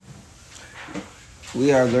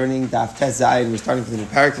We are learning Daf Tes Zayin. We're starting from the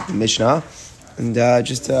parak of the Mishnah. And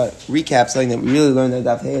just to recap something that we really learned at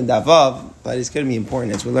Daf Hey and Daf Vav, but it's going to be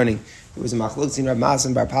important as we're learning. There was a machlokes in Rav Mas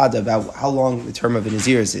and Bar Pada about how long the term of a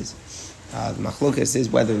Naziris is. The machlokes is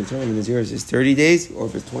whether the term of a Naziris is 30 days or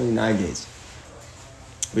if it's 29 days.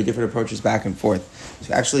 Very different approaches back and forth.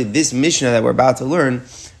 So actually this Mishnah that we're about to learn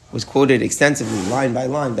was quoted extensively, line by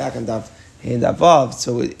line, back on Daf Hey and Daf Vav,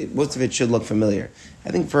 so most of it should look familiar.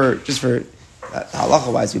 I think for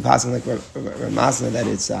halacha-wise, we passing like Ramasna that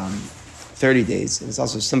it's 30 days, and it's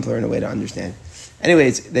also simpler in a way to understand.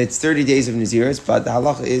 Anyways, it's 30 days of Naziris, but the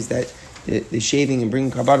halacha is that the shaving and bringing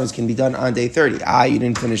karbanos can be done on day 30. You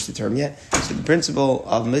didn't finish the term yet. So the principle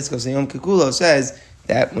of Mitzvah Yom Kikulo says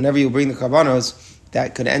that whenever you bring the karbanos,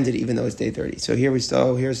 that could end it even though it's day 30. So here's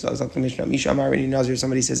the Mishnah. Misha Amarini Nazir,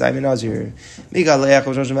 somebody says, I'm a Nazir. The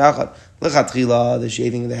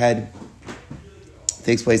shaving of the head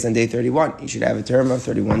takes place on day 31. You should have a term of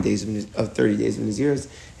 30 days of Naziris,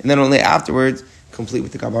 and then only afterwards complete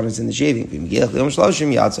with the karbanos and the shaving. But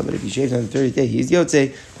if you shave on the 30th day, he's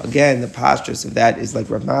yotze. Again, the postures of that is like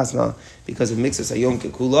Rav Masna, because of Mixas Hayom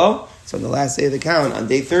Kekulo. So on the last day of the count, on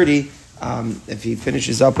day 30, if he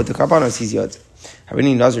finishes up with the karbanos, he's yotze.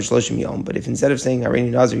 Harini Nazir Shloshim Yom. But if instead of saying Harini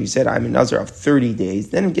Nazir, you said I'm a Nazir of 30 days,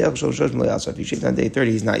 then if you shaved on day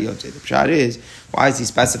 30, he's not yotze. The pshat is, why is he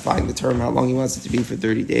specifying the term, how long he wants it to be for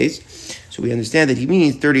 30 days? So we understand that he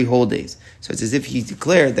means 30 whole days. So it's as if he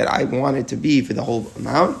declared that I want it to be for the whole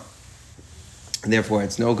amount, and therefore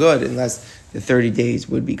it's no good unless the 30 days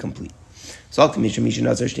would be complete. So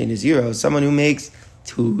someone who makes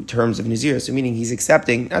 2 terms of Nazir, so meaning he's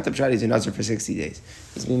accepting, not the pshat he's a Nazir for 60 days.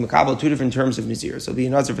 He's being makabel 2 different terms of Nazir. So be a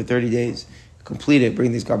Nazir for 30 days, complete it,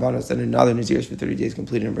 bring these karbanos, then another Nazir for 30 days,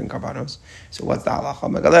 complete it and bring karbanos. So what's the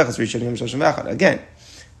halacha? Again,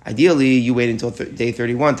 ideally you wait until day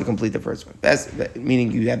 31 to complete the first one. Best,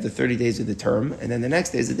 meaning you have the 30 days of the term, and then the next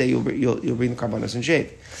day is the day you'll bring the karbanos and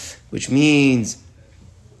shave, which means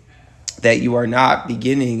that you are not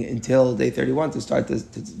beginning until day 31 to start the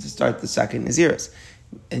second Naziris.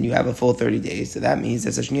 And you have a full 30 days. So that means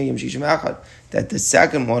that the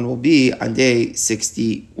second one will be on day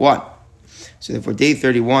 61. So therefore day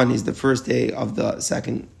 31 is the first day of the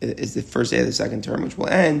second term, which will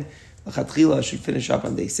end. L'chatchila should finish up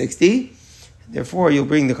on day 60. Therefore, you'll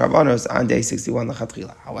bring the karbanos on day 61,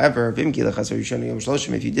 l'chatchila. However, if you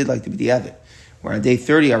did like to be the Evid, where on day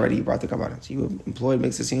 30 already you brought the karbanos, you employed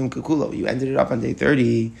Mixas Yom Kekulo, you ended it up on day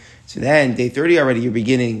 30, so then day 30 already you're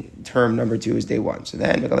beginning term number 2 is day 1. So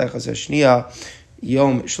then, Yom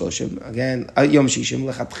Shloshim, again, Yom Shishim,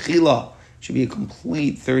 l'chatchila, should be a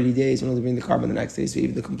complete 30 days, and only bring the carbon the next day. So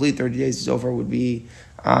even the complete 30 days is over would be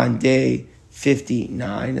on day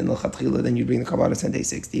 59, and l'chatchila, then you bring the karbanos on day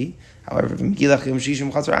 60. However, if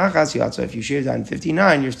you shaved on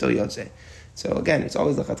 59, you're still yotze. So again, it's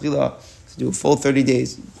always l'chatchila to do a full 30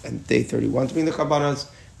 days and day 31 to bring the karbanos.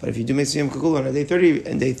 But if you do Mixas Yom Kekulo on day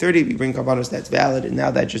 30, you bring karbanos, that's valid, and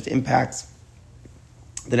now that just impacts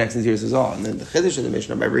the next Naziris as well. And then the chiddush of the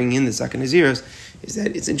Mishnah by bringing in the second Naziris is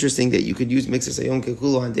that it's interesting that you could use Mixas Yom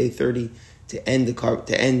Kekulo on day 30 to bring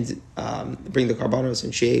the karbanos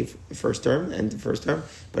and shave the first term,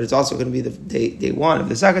 but it's also going to be the day 1 of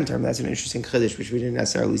the second term. That's an interesting chiddush, which we didn't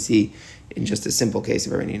necessarily see in just a simple case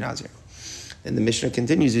of Harini Nazir. Then the Mishnah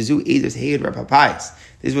continues, Zu Edus Heid Rav Papayas.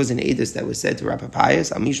 This was an Edus that was said to Rav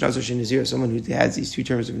Papayas, Amish Nazir Shin Nazir, someone who has these 2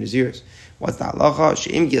 terms of Naziris. What's the halacha?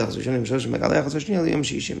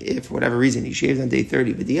 If for whatever reason he shaved on day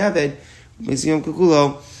 30, but the Eved, Mixas Yom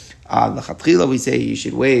Kekulo, l'chatchila we say you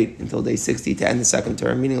should wait until day 60 to end the second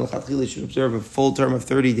term, meaning l'chatchila should observe a full term of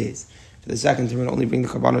 30 days. For the second term, and only bring the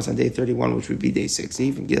karbanos on day 31, which would be day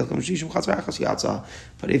 60. But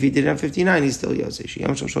if he did it on 59, he's still yotze.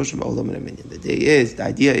 The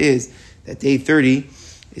idea is that day 30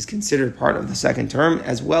 is considered part of the second term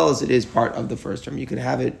as well as it is part of the first term. You can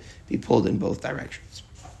have it be pulled in both directions.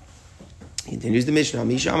 He continues the Mishnah.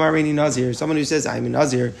 Misha Amarini Nazir, someone who says I'm a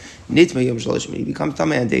Nazir, Nitma Yom Shloshim, he becomes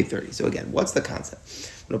Tameh on day 30. So again, what's the concept?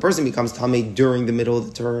 When a person becomes Tameh during the middle of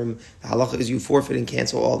the term, the halacha is you forfeit and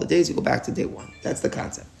cancel all the days, you go back to day 1. That's the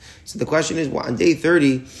concept. So the question is, on day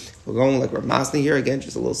 30, we're going like Rav Masna here, again,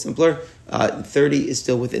 just a little simpler. 30 is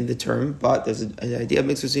still within the term, but there's an idea of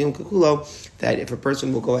Mixas Yom Kekulo that if a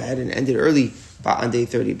person will go ahead and end it early on day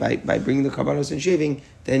 30 by bringing the karbanos and shaving,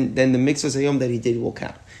 then the Mixas Hayom that he did will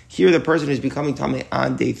count. Here the person is becoming Tameh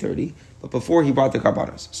on day 30, but before he brought the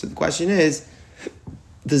karbanos. So the question is,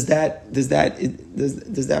 does that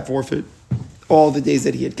forfeit all the days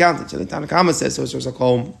that he had counted? So the Tanakama says, so it's a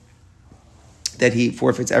call that he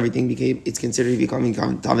forfeits everything, it's considered becoming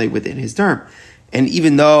Tameh within his term. And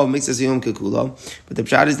even though mixas yom kekulo, but the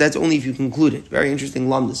pshat is that's only if you conclude it. Very interesting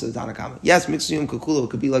lumdus of the Tanakama. Yes, mixas yom kekulo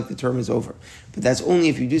could be like the term is over, but that's only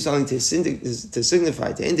if you do something to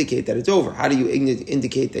signify, to indicate that it's over. How do you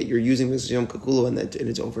indicate that you're using mixas yom kekulo and that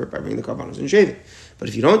it's over? By bringing the karbanos and shaving. But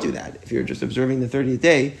if you don't do that, if you're just observing the 30th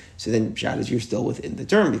day, so then pshat is you're still within the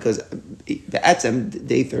term because the etzem,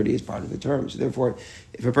 day 30 is part of the term. So therefore,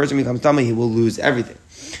 if a person becomes tummy, he will lose everything.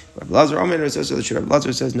 Rabbi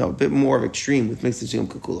Lazar says no, a bit more of extreme with mixed yom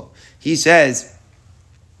kekulo. He says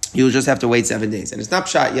you'll just have to wait 7 days, and it's not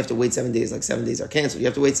pshat. You have to wait 7 days, like 7 days are canceled. You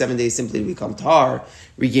have to wait 7 days simply to become tar,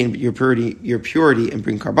 regain your purity, and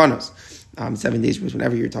bring karbanos. 7 days was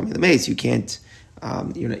whenever you're tummy the mace, you can't.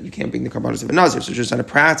 You can't bring the karbanos of a nazir. So just on a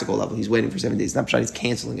practical level, he's waiting for 7 days. It's not pshat, he's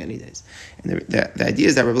canceling any days. And the idea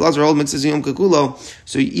is that Rabbi Lazar holds mixes yom kekulo.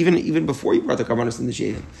 So even before you brought the karbanos in the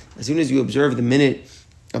shaving, as soon as you observe the minute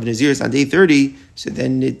of Naziris on day 30, so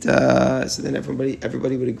then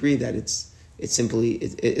everybody would agree that it's simply.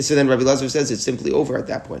 So then Rabbi Lazar says it's simply over at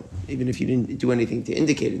that point, even if you didn't do anything to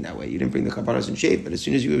indicate in that way. You didn't bring the karbanos and shave, but as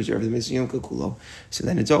soon as you observe the mixes yom kekulo, so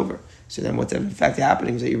then it's over. So then what's in fact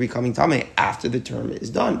happening is that you're becoming tameh after the term is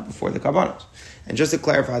done, before the karbanos. And just to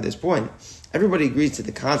clarify this point, everybody agrees to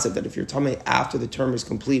the concept that if you're tameh after the term is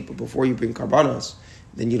complete, but before you bring karbanos,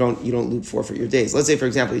 then you don't forfeit your days. Let's say, for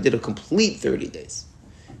example, you did a complete 30 days.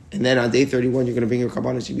 And then on day 31, you're going to bring your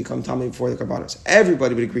karbanos, you become tameh before the karbanos.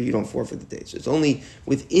 Everybody would agree you don't forfeit the days. So it's only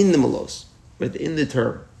within the malos, within the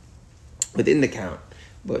term, within the count.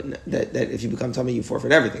 But that if you become tameh, you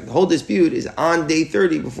forfeit everything. The whole dispute is on day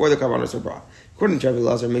 30 before the karbanos are brought. According to Rabbi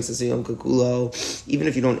Lazar, makes a yom kekulo. Even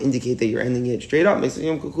if you don't indicate that you're ending it straight up, makes a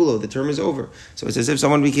yom kekulo. The term is over. So it's as if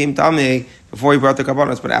someone became tameh before he brought the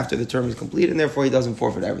karbanos, but after the term is complete, and therefore he doesn't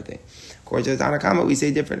forfeit everything. According to the Tanakama, we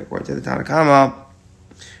say different. According to the Tanakama,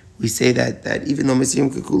 we say that even though makes a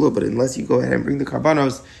yom kekulo, but unless you go ahead and bring the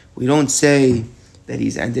karbanos, we don't say that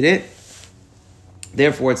he's ended it.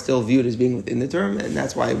 Therefore, it's still viewed as being within the term, and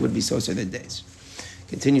that's why it would be so the days.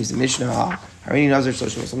 Continues the Mishnah. Harini Nazar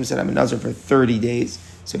Shoshim. Someone said, I'm a Nazar for 30 days.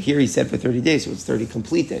 So here he said for 30 days, so it's 30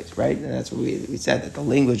 complete days, right? And that's what we said, that the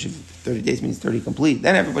language of 30 days means 30 complete.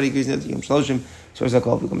 Then everybody agrees that Yom Shloshim, so it's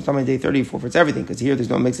called, becomes time day 30, forfeits everything, because here there's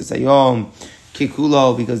no mix of Sayom,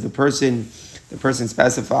 Kikulo, because the person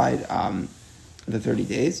specified the 30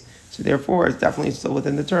 days. So therefore, it's definitely still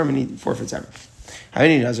within the term, and he forfeits everything.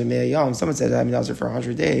 Someone said I'm Nazir for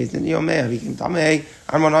 100 days, then Yom Me'ah became Tameh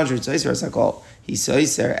on 100. So it's called he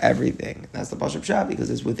soiser everything. That's the Pashup Shah because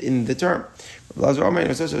it's within the term. Rabbi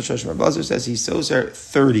Lazar says he's soiser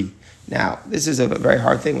 30. Now this is a very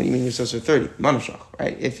hard thing. What do you mean you're soiser 30? Manashach,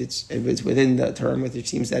 right? If it's within the term, which it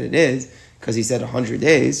seems that it is, because he said 100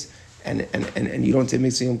 days. And you don't take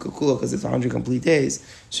mixing yom kekulo because it's 100 complete days.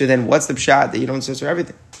 So then what's the pshat that you don't soiser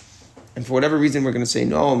everything? And for whatever reason, we're going to say,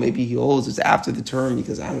 no, maybe he holds it's after the term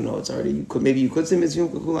because, I don't know, it's already, you could say Mitzvah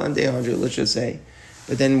Kukula on day 100, let's just say.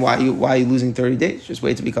 But then why are you losing 30 days? Just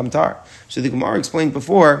wait to become tar. So the Gemara explained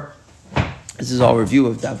before, this is all review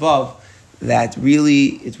of Davav, that really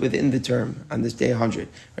it's within the term on this day 100.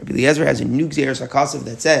 Rabbi Eliezer has a new Gzeir Sakasav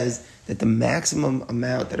that says that the maximum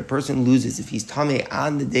amount that a person loses if he's tameh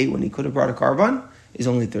on the day when he could have brought a karban is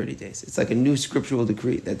only 30 days. It's like a new scriptural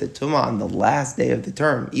decree that the tumah on the last day of the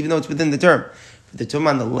term, even though it's within the term, but the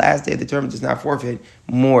tumah on the last day of the term does not forfeit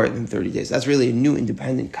more than 30 days. That's really a new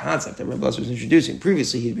independent concept that Rabbi Lazar was introducing.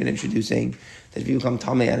 Previously, he'd been introducing that if you become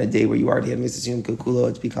tameh on a day where you already had Mitzvah Yom Kekulo,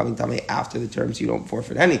 it's becoming tameh after the term, so you don't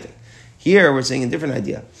forfeit anything. Here, we're saying a different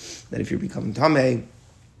idea, that if you're becoming tameh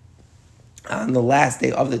on the last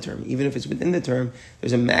day of the term, even if it's within the term,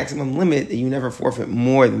 there's a maximum limit that you never forfeit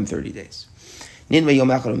more than 30 days. If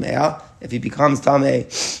he becomes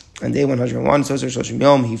tameh on day 101, so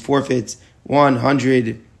he forfeits 100.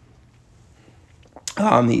 He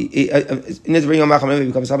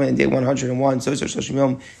becomes tameh on day 101, so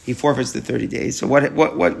he forfeits the 30 days. So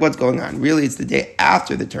what's going on? Really, it's the day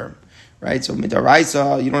after the term, right? So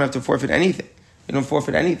midaraisa, you don't have to forfeit anything. You don't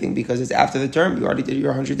forfeit anything because it's after the term. You already did your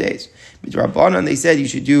 100 days. Midrabanan, they said you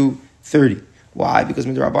should do 30. Why? Because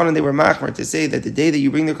Midrabanan, they were machmer to say that the day that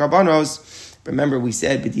you bring the karbanos, remember we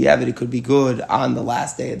said b'diavad it could be good on the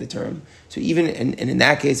last day of the term. So even, and in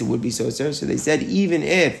that case it would be soser. So they said even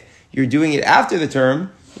if you're doing it after the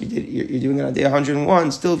term, you're doing it on day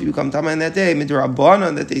 101, still if you become tameh on that day,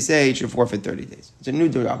 midrabanan that they say it should forfeit 30 days. It's a new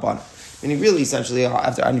drabanan. And really, essentially,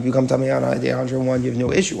 after you become tameh on day 101, you have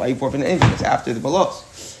no issue. Why are you forfeiting anything? It's after the balos.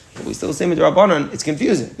 But we still say with the Rabbanon, it's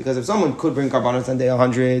confusing, because if someone could bring Karbanos on day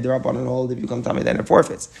 100, the Rabbanon hold, if you become Tamei, then it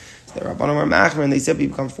forfeits. So the Rabbanon were Machmer, and they said you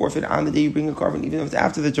become forfeit on the day you bring a carbon, even if it's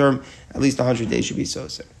after the term, at least 100 days should be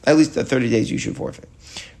sosa. At least 30 days you should forfeit.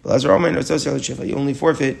 But as Roman or Sosa Shifa, you only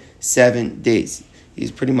forfeit 7 days. He's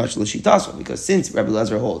pretty much l'shitaso, because since Rabbi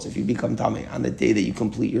Lezer holds, if you become Tamei on the day that you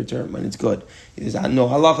complete your term, when it's good, there's no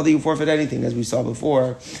halacha that you forfeit anything, as we saw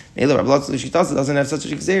before. Rabbi Lezer l'shitaso doesn't have such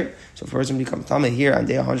a gzeir. So if a person becomes Tamei here on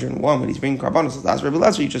day 101, when he's bringing karbanos, that's Rabbi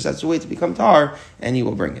Lezer, he just has to wait to become tar, and he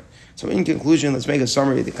will bring it. So in conclusion, let's make a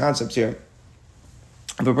summary of the concepts here.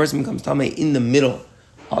 If a person becomes Tamei in the middle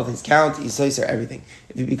of his count, he's soiser everything.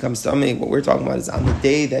 If he becomes Tamei, what we're talking about is on the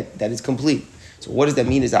day that is complete. So what does that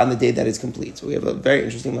mean is on the day that is complete? So we have a very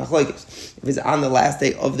interesting machlokes. If it's on the last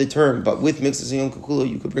day of the term, but with mixes yom kikulo,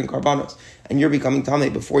 you could bring karbanos, and you're becoming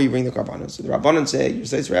tamei before you bring the karbanos. So the Rabbanon say you're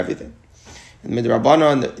says for everything. And the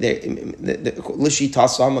Rabbanon, the lishi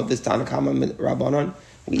tasam of this Tanakama Rabbanon,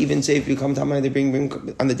 we even say if you come tamei, they bring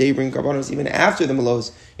on the day you bring karbanos, even after the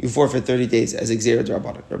melos, you forfeit 30 days as exered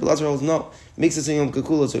Rabbanon. Rabbi Lazar holds no, mixes yom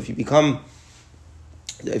kikulo. So if you become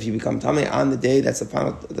tamei on the day, that's the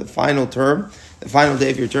final term, the final day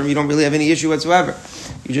of your term, you don't really have any issue whatsoever.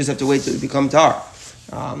 You just have to wait till you become tar.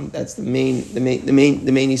 That's the main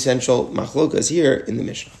essential machlokas here in the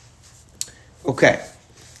Mishnah. Okay,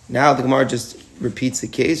 now the Gemara just repeats the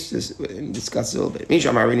case, just discusses a little bit.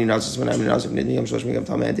 Misham already knows this when I'm in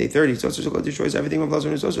Tamei day 30. So destroys everything. Rabbi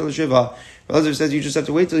says you just have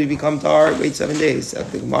to wait till you become tar. Wait 7 days.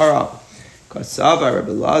 At the Gemara. Any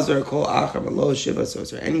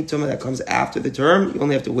tumah that comes after the term, you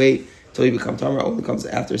only have to wait till you become tamar. Only comes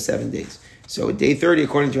after 7 days. So day 30,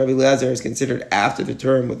 according to Rabbi Elazar, is considered after the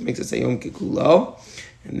term, with makes it say yom kikulo,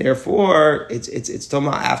 and therefore it's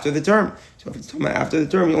tumah after the term. So if it's tumah after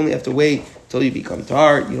the term, you only have to wait till you become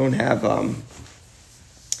tar. You don't have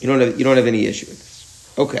any issue with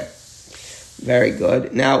this. Okay, very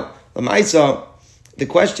good. Now, Lamaisa, the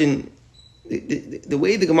question. The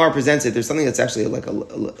way the Gemara presents it, there's something that's actually like a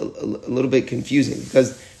little bit confusing,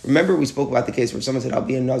 because remember we spoke about the case where someone said, I'll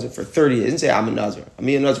be a Nazir for 30 days. It didn't say I'm a Nazir. I'll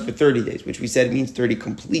be a Nazir for 30 days, which we said means 30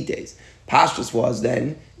 complete days. Pashtus was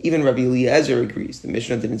then, even Rabbi Eliezer agrees. The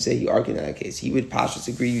Mishnah didn't say he argued in that case. He would Pashtus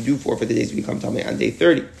agree you do forfeit the days you become Tamei on day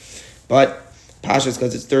 30. But Pashtus,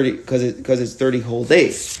 because it's 30 whole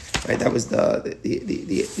days. Right? That was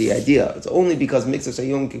the idea. It's only because Mixas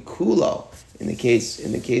Yom Kikulo, in the case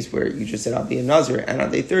where you just said I'll be a Nazir, and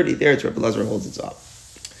on day 30, there it's Rabbi Lazar holds it up.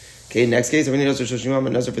 Okay, next case, I'm a Nazir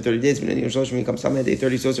for 30 days, when he comes on day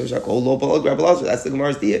 30, so Rabbi Lazar. That's the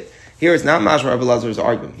Gemara's diet. Here it's not Mashma Rabbi Lazar's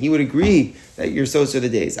argument. He would agree that you're so the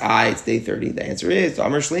days. It's day 30. The answer is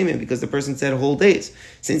Amar Shleiman, because the person said whole days.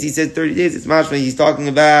 Since he said 30 days, it's Mashma. He's talking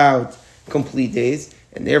about complete days.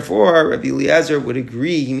 And therefore, Rabbi Eliezer would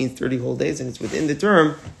agree he means 30 whole days, and it's within the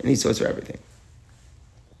term, and he's so for everything.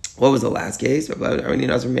 What was the last case? Rabbi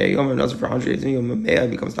Nazir for 100 days,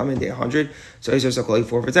 and becomes Tamei day 100, so he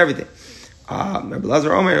forfeits everything. All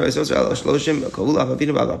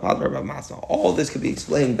this could be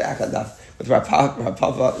explained back on Daf with Rav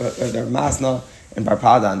Masna and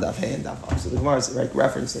Barpada on Daf Hey and Daf Vav. So the Gemara is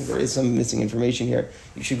referencing there is some missing information here.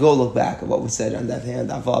 You should go look back at what was said on Daf Hey and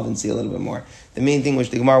Daf Vav and see a little bit more. The main thing which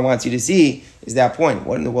the Gemara wants you to see is that point.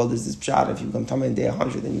 What in the world is this pshat? If you become Tamei in day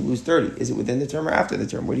 100, then you lose 30. Is it within the term or after the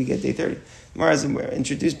term? Where do you get day 30? The Gemara is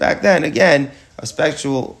introduced back then, again, a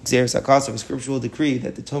spectral Xer Sakas of a scriptural decree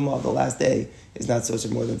that the Tumah of the last day is not so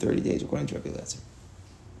more than 30 days, according to Rabbi Eliezer.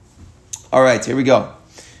 All right, here we go.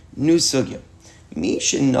 New sugya.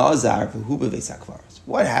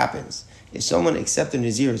 What happens if someone accepted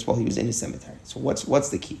Naziris while he was in a cemetery? So what's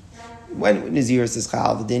the key? When Naziris is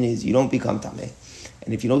chal, the din is you don't become Tamei.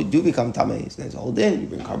 And if you do become Tamei, so there's a whole din, you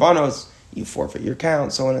bring karbanos, you forfeit your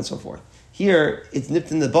count, so on and so forth. Here, it's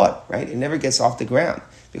nipped in the butt, right? It never gets off the ground,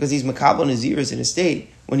 because he's makabel Naziris in a state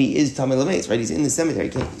when he is Tamei Lameis, right? He's in the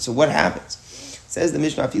cemetery. So what happens? It says the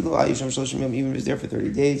Mishnah, even if he was there for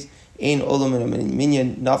 30 days, ain olam and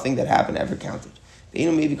minyan, nothing that happened ever counted.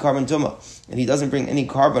 Maybe carbon tuma, and he doesn't bring any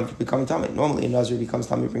carbon for becoming tamei. Normally, a Nazir becomes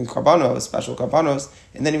tamei, brings carbonos, special carbonos,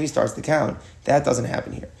 and then if he starts the count, that doesn't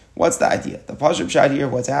happen here. What's the idea? The pashup shot here,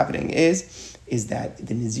 what's happening is that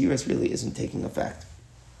the Naziris really isn't taking effect.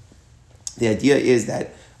 The idea is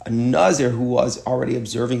that a Nazir who was already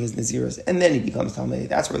observing his Naziris, and then he becomes tamei.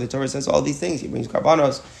 That's where the Torah says all these things. He brings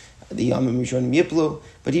carbonos, the Yamim Rishon Yiplu,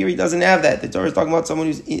 but here he doesn't have that. The Torah is talking about someone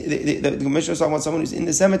who's the Mishnah is talking about someone who's in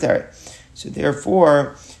the cemetery. So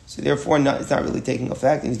therefore, it's not really taking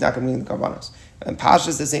effect, and he's not going to bring the karbanos. And Pasha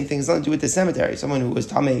is the same thing. It's nothing to do with the cemetery. Someone who was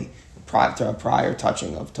tamei prior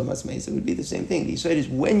touching of Tumas Mace, it would be the same thing. The Yisod is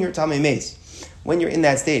when you're Tamei Mace, when you're in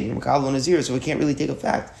that state, you're Makabel and Nazir, so it can't really take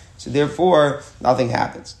effect. So therefore, nothing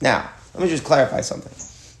happens. Now, let me just clarify something.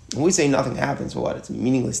 When we say nothing happens, what? It's a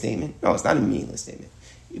meaningless statement? No, it's not a meaningless statement.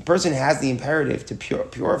 A person has the imperative to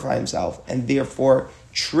purify himself and therefore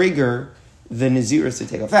trigger the Naziris to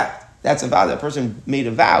take effect. That's a vow. That person made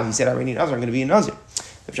a vow. He said, I already Nazir, I'm going to be a Nazir.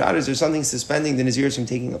 The Pshat is there's something suspending the Naziris from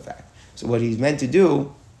taking effect. So what he's meant to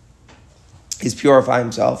do is purify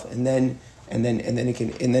himself, and then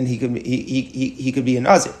he could be a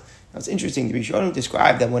Nazir. Now it's interesting. The Rishonim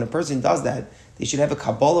describe that when a person does that, they should have a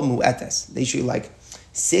Kabbalah mu'etes. They should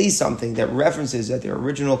say something that references that their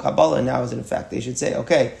original Kabbalah now is in effect. They should say,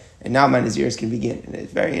 okay, and now my Naziris can begin. And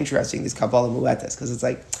it's very interesting, this Kabbalah mu'etes, because it's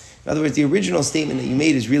like, in other words, the original statement that you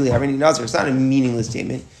made is really Harini Nazir. It's not a meaningless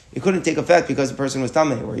statement. It couldn't take effect because the person was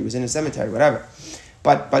Tameh or he was in a cemetery, whatever.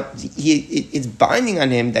 But it's binding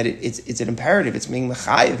on him that it's an imperative. It's making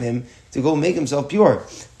mechai of him to go make himself pure.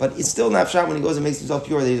 But it's still not shot when he goes and makes himself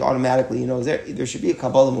pure that he's automatically, there should be a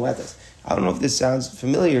Kabbalah mu'etes. I don't know if this sounds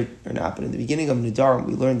familiar or not, but in the beginning of Nidarim,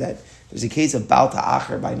 we learned that there's a case of Baal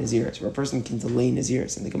Ta'achar by Naziris, where a person can delay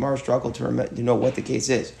Naziris, and the Gemara struggled to know what the case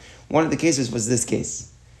is. One of the cases was this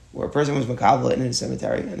case, where a person was makabel in a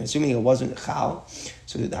cemetery, and assuming it wasn't chal,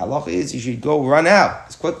 so the halacha is you should go run out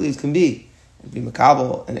as quickly as can be, and be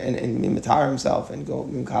makabel, and be matar himself, and go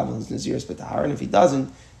makabel his Naziris b'tahar, and if he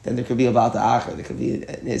doesn't, then there could be a Baal Ta'achar, there could be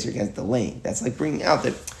a Nazir against the lane. That's like bringing out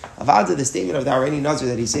that Avada, the statement of the Hareni Nazir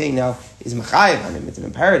that he's saying now is mechayev on him, it's an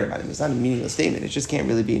imperative on him, it's not a meaningless statement, it just can't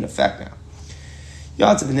really be in effect now.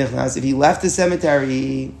 Yatzav Nichnas, if he left the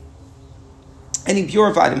cemetery and he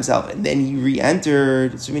purified himself and then he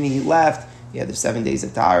re-entered, so meaning he left, he had the 7 days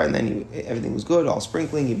of tar, and then everything was good, all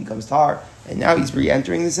sprinkling, he becomes tar, and now he's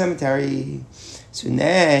re-entering the cemetery. So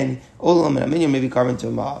then, Olam and Aminyam may be carbon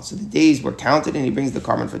tumah. So the days were counted, and he brings the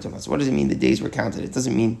carbon for tumah. So what does it mean the days were counted? It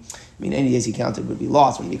doesn't mean, any days he counted would be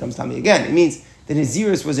lost when he becomes tummy again. It means that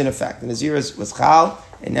Naziris was in effect. The Naziris was chal,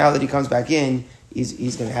 and now that he comes back in,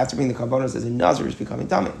 he's going to have to bring the carbonos as a Nazir is becoming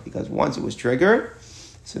tummy, because once it was triggered,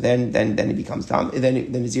 so then it becomes tummy.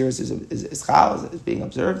 Then the Naziris is chal, is being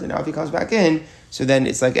observed, and now if he comes back in, so then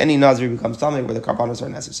it's like any Nazir becomes tummy where the carbonos are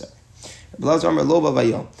necessary.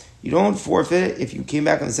 You don't forfeit it if you came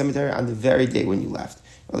back on the cemetery on the very day when you left.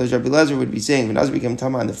 Otherwise, Rabbi Lezer would be saying, when Nazir became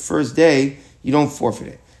Tama on the first day, you don't forfeit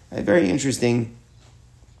it. Very interesting.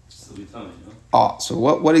 Still be Tama, So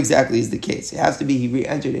what exactly is the case? It has to be he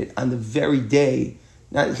re-entered it on the very day.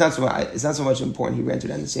 It's not so much important he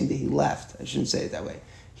re-entered it on the same day he left. I shouldn't say it that way.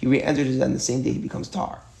 He re-entered it on the same day he becomes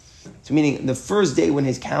tar. So meaning the first day when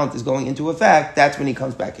his count is going into effect, that's when he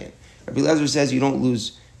comes back in. Rabbi Lezer says you don't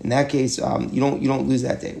lose. In that case, you don't lose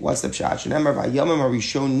that day. What's the pshat?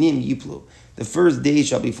 The first day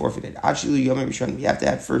shall be forfeited. Actually, you have to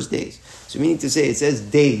have first days. So meaning to say, it says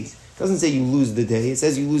days. It doesn't say you lose the day. It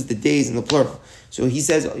says you lose the days in the plural. So he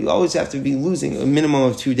says you always have to be losing a minimum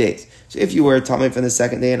of 2 days. So if you were Tamei from the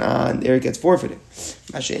second day and on, there it gets forfeited.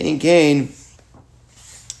 Masha'in Kain,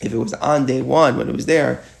 if it was on day one when it was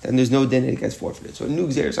there, then there's no din and it gets forfeited. So new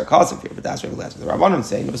gzeros are causing fear, but that's what the Rabbanim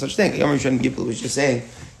saying no such thing. Yom Rishon Gipul was just saying,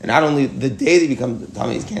 and not only the day they become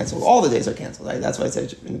Tamei is canceled, all the days are canceled. Right? That's why I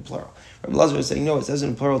said it in the plural. Rabbi Lazar is saying no, it says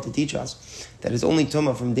in the plural to teach us that it's only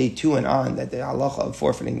Tumah from day 2 and on that the halacha of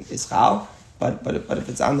forfeiting is chal. But if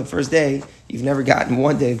it's on the first day, you've never gotten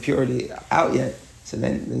 1 day of purity out yet, so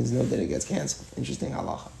then there's no din it gets canceled. Interesting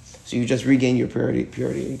halacha. So you just regain your purity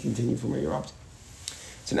and continue from where you're up to.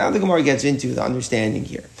 So now the Gemara gets into the understanding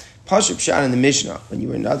here. Pashup Pshat in the Mishnah, when you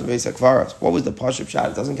were in Nazir Beis HaKvaros, what was the Pashup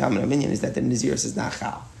Pshat? It doesn't come in a minion, is that the Naziris is not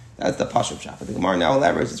chal. That's the Pashup Pshat. But the Gemara now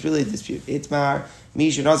elaborates, it's really a dispute. Itmar,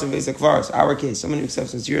 Misha Nazir Beis HaKvaros, our case, someone who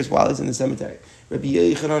accepts Naziris while he's in the cemetery. Rabbi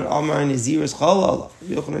Yochanan Amar Naziris chal olav.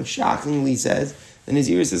 Rabbi Yochanan shockingly says the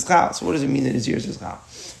Naziris is chal. So what does it mean that Naziris is chal?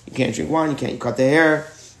 You can't drink wine, you can't cut the hair,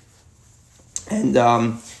 and the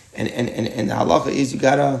halacha is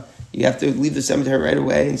you have to leave the cemetery right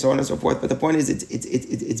away, and so on and so forth. But the point is,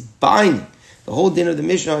 it's binding. The whole din of the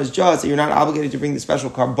Mishnah is just that you're not obligated to bring the special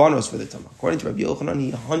karbanos for the tumah. According to Rabbi Yochanan,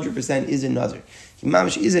 he 100% is a nazir. He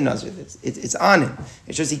mamish is a nazir. It's on him.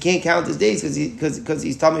 It's just he can't count his days because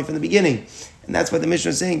he's tummy from the beginning, and that's what the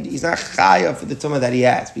Mishnah is saying. He's not chaya for the tumah that he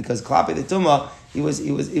has because klape the tumah he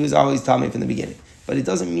was always tummy from the beginning. But it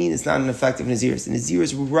doesn't mean it's not an effective naziris. The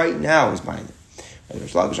naziris right now is binding. No,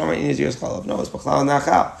 it's b'chlal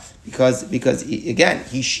nachal. Because again,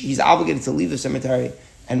 he's obligated to leave the cemetery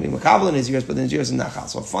and be makabel in Naziris, but the Naziris is not chal.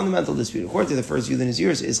 So a fundamental dispute. According to the first view, the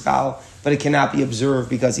Naziris is chal, but it cannot be observed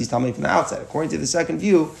because he's tamei from the outside. According to the second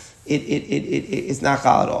view, it's not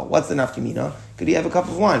chal at all. What's the nafkamina? Could he have a cup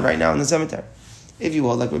of wine right now in the cemetery? If you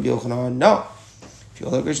hold like Rabbi Yochanan, no. If you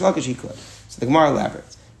hold like Rish Lakish, he could. So the Gemara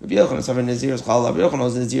elaborates. Rabbi Yochanan, Savar Nazir's chal. Rabbi Yochanan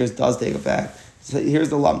knows Nazir's does take effect. So here's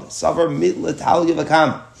the lamda. Savar mitla talya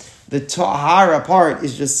v'kam. The tahara part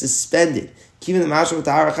is just suspended. Keeping the mashal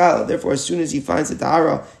tahara chal. Therefore, as soon as he finds the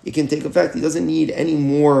tahara, it can take effect. He doesn't need any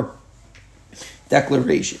more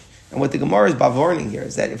declaration. And what the Gemara is bavorning here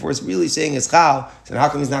is that if we're really saying it's chal, then how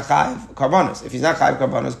come he's not chayiv karbanos? If he's not chayiv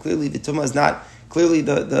karbanos, clearly the tumah is not. Clearly,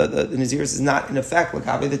 the Naziris is not in effect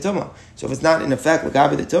l'gabe the tumah. So if it's not in effect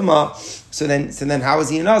l'gabe the tumah, so then how is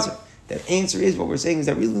he a Nazir? The answer is what we're saying is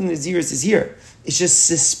that really the Naziris is here. It's just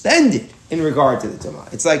suspended in regard to the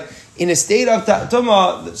tumah. It's like in a state of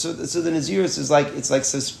tumah. So the Naziris is like it's like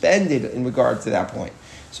suspended in regard to that point.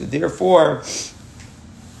 So therefore,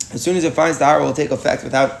 as soon as it finds the tahara, it will take effect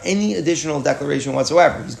without any additional declaration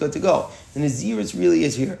whatsoever. He's good to go. The Naziris really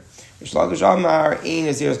is here. It's only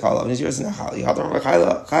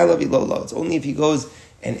if he goes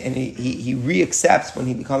and he reaccepts when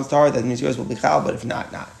he becomes tar that Naziris will be chal, but if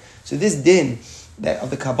not. So this din that of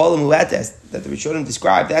the Kabbalah Mu'ates that the Rishonim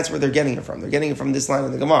described, that's where they're getting it from. They're getting it from this line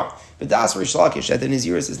of the Gemara. But das Rish Lakish that the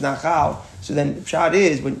Naziris is not chal. So then the pshat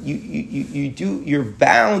is when you're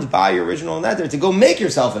bound by your original neder to go make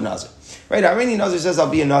yourself a Nazir. Right? Iranian Nazir says I'll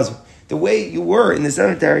be a Nazir. The way you were in the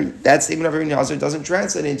cemetery, that statement of Iranian Nazir doesn't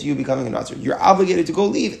translate into you becoming a Nazir. You're obligated to go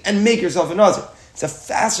leave and make yourself a Nazir. It's a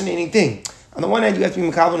fascinating thing. On the one hand, you have to be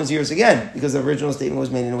Makabal Naziris again, because the original statement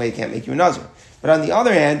was made in a way it can't make you a Nazir. But on the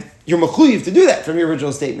other hand, you're mechuyev to do that from your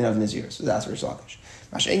original statement of Naziris. So that's Rish Lakish.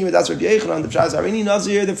 Masha'engi that's Rabbi Yochanan. The pshat is Iranian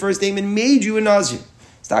Nazir. The first statement made you a Nazir.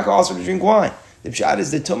 It's not also to drink wine. The pshat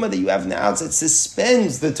is the tumah that you have in the outset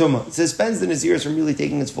suspends the tumah. It suspends the Naziris from really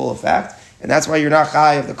taking its full effect. And that's why you're not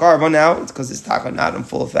chai of the carbon now. It's because it's taka not in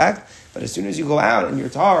full effect. But as soon as you go out and you're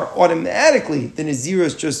tar, automatically the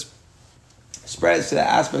Naziris just spreads to the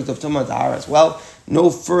aspect of tumah tahara as well. No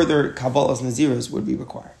further kabbalas Naziris would be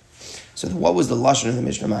required. So what was the lashon of the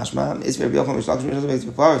Mishnah Mashma?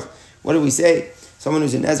 What do we say? Someone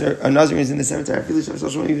who's a Nazir is in the cemetery. He's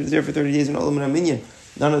there for 30 days in Olam Minyan.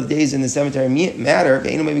 None of the days in the cemetery matter.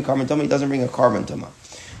 Maybe carbon tumah. He doesn't bring a carbon tumah.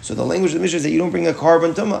 So the language of the Mishnah is that you don't bring a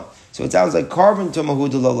carbon tumah. So it sounds like carbon tumah hu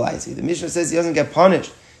delolaisi. The Mishnah says he doesn't get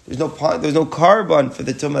punished. There's no carbon for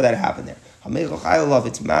the tumah that happened there.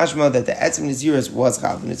 It's mashma that the etzim Naziris was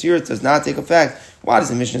chal. The Naziris does not take effect. Why does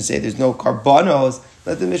the Mishnah say there's no carbonos?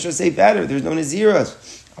 Let the Mishnah say better. There's no Naziris.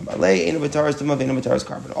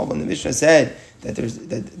 All when the Mishnah said that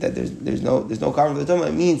there's no carbon for the tumah,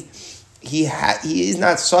 it means he is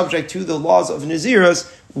not subject to the laws of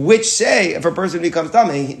Naziris, which say if a person becomes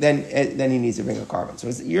tamei, then he needs to bring a carbon. So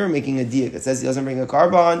you're making a diak. It says he doesn't bring a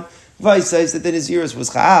carbon. Vice says that the Naziris was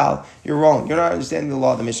chal. You're wrong. You're not understanding the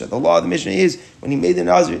law of the Mishnah. The law of the Mishnah is when he made the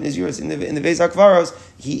Naziris in the Beis HaKvaros,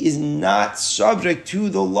 he is not subject to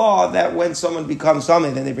the law that when someone becomes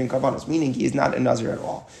tamei, then they bring carbonos. Meaning he is not a Nazir at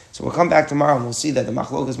all. So we'll come back tomorrow and we'll see that the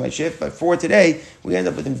machlokas might shift. But for today, we end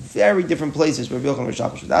up with in very different places. Rabbi Yochanan, Rish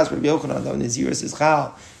Lakish. That's Rabbi Yochanan. The Naziris is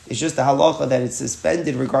chal. It's just the halacha that it's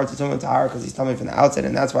suspended regard to tumah tahara because he's tamei from the outset,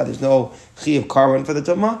 and that's why there's no chi of carbon for the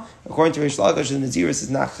tumah. According to Rish Lakish, the Naziris is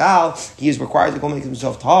not chal. He is required to go make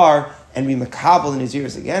himself tar and be makabel in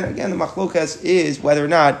Naziris again. Again, the machlokas is whether or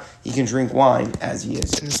not he can drink wine as he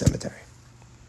is in the cemetery.